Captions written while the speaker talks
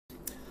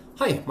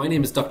Hi, my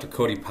name is Dr.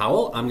 Cody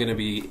Powell. I'm going to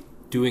be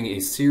doing a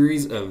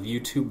series of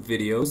YouTube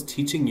videos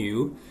teaching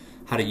you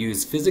how to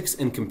use physics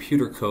and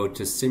computer code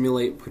to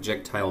simulate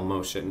projectile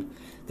motion.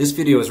 This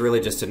video is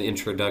really just an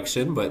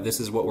introduction, but this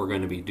is what we're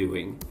going to be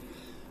doing.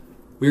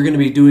 We're going to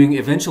be doing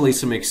eventually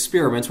some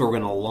experiments where we're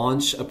going to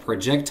launch a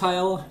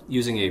projectile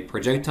using a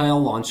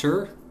projectile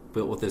launcher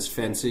built with this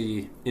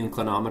fancy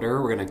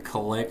inclinometer. We're going to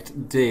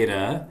collect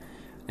data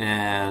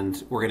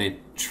and we're going to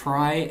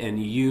try and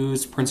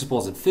use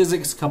principles of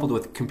physics coupled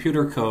with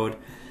computer code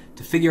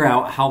to figure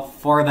out how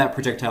far that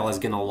projectile is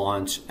going to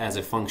launch as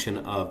a function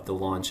of the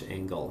launch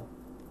angle.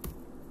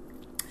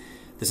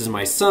 This is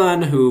my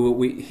son,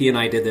 he and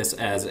I did this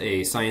as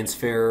a science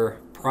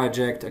fair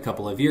project a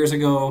couple of years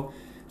ago.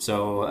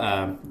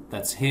 So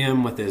that's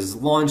him with his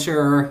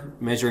launcher,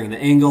 measuring the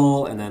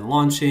angle and then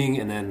launching,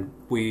 and then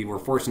we were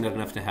fortunate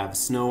enough to have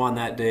snow on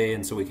that day,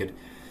 and so we could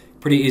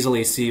pretty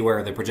easily see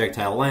where the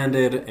projectile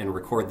landed and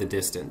record the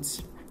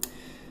distance.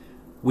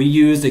 We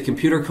used a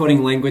computer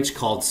coding language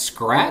called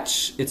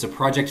Scratch. It's a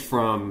project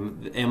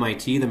from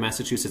MIT, the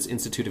Massachusetts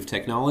Institute of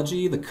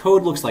Technology. The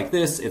code looks like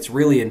this. It's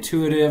really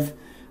intuitive,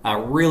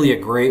 really a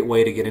great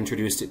way to get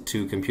introduced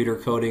to computer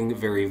coding,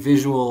 very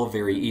visual,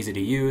 very easy to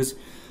use.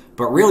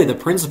 But really the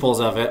principles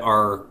of it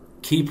are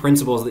key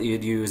principles that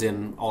you'd use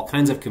in all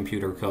kinds of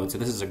computer code. So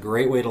this is a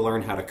great way to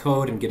learn how to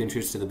code and get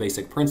introduced to the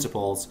basic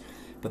principles.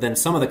 But then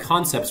some of the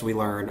concepts we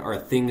learn are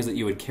things that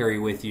you would carry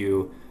with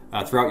you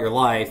throughout your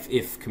life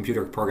if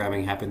computer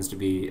programming happens to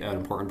be an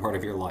important part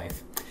of your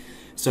life.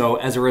 So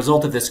as a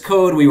result of this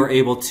code, we were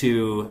able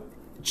to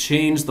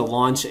change the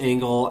launch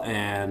angle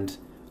and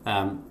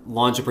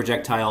launch a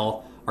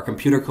projectile. Our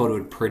computer code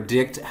would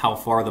predict how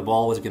far the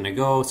ball was going to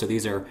go. So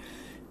these are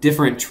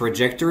different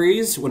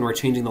trajectories. When we're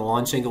changing the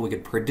launch angle, we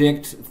could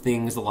predict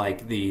things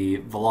like the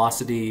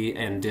velocity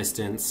and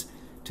distance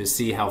to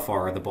see how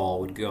far the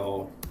ball would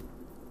go.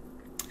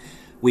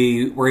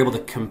 We were able to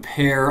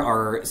compare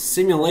our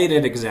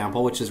simulated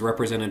example, which is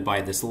represented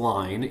by this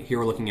line. Here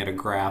we're looking at a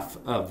graph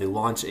of the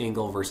launch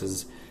angle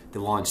versus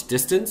the launch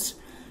distance.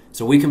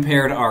 So we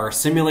compared our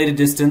simulated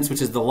distance,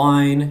 which is the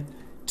line,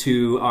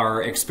 to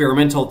our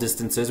experimental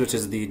distances, which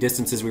is the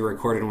distances we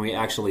recorded when we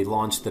actually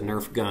launched the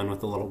Nerf gun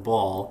with the little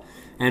ball.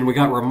 And we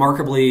got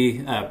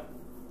remarkably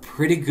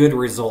pretty good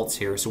results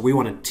here. So we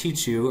want to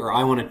teach you, or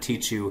I want to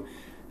teach you,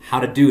 how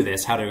to do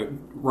this, how to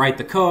write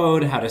the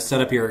code, how to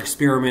set up your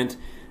experiment,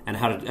 and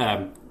how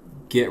to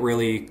get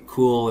really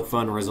cool and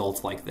fun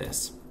results like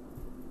this.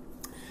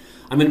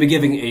 I'm going to be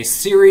giving a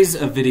series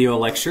of video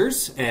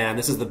lectures, and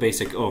this is the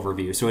basic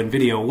overview. So in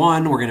video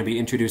 1, we're going to be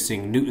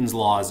introducing Newton's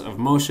laws of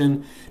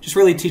motion, just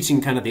really teaching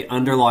kind of the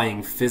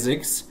underlying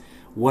physics.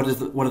 What do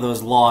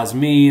those laws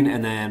mean?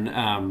 And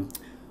then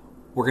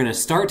we're going to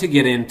start to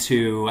get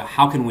into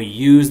how can we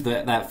use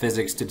that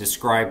physics to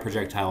describe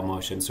projectile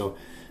motion. So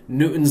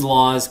Newton's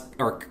laws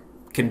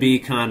can be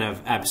kind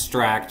of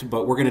abstract,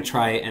 but we're going to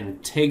try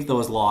and take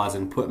those laws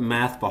and put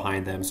math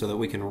behind them so that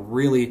we can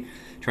really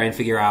try and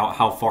figure out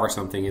how far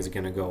something is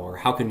going to go, or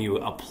how can you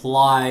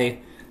apply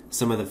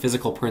some of the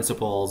physical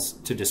principles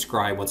to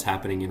describe what's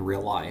happening in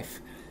real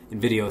life. In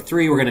video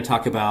 3, we're going to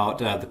talk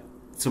about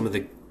some of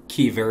the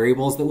key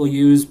variables that we'll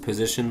use: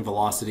 position,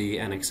 velocity,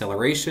 and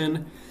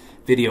acceleration.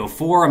 Video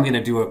 4, I'm going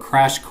to do a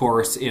crash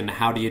course in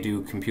how do you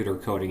do computer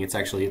coding.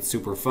 It's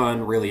super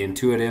fun, really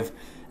intuitive.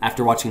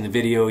 After watching the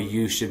video,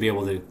 you should be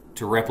able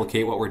to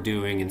replicate what we're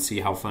doing and see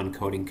how fun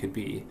coding could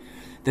be.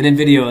 Then in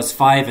videos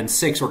 5 and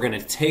 6, we're going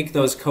to take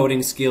those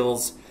coding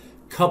skills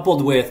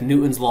coupled with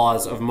Newton's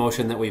laws of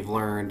motion that we've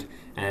learned,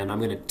 and I'm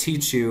going to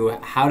teach you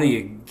how do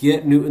you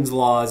get Newton's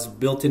laws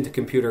built into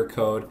computer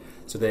code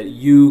so that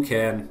you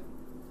can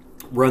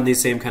run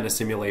these same kind of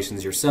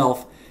simulations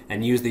yourself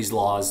and use these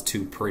laws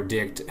to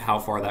predict how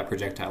far that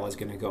projectile is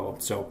going to go.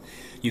 So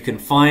you can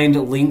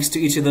find links to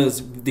each of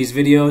these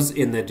videos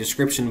in the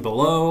description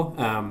below,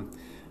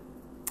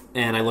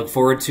 and I look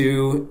forward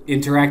to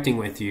interacting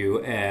with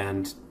you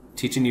and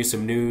teaching you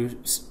some new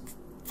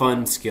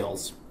fun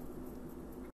skills.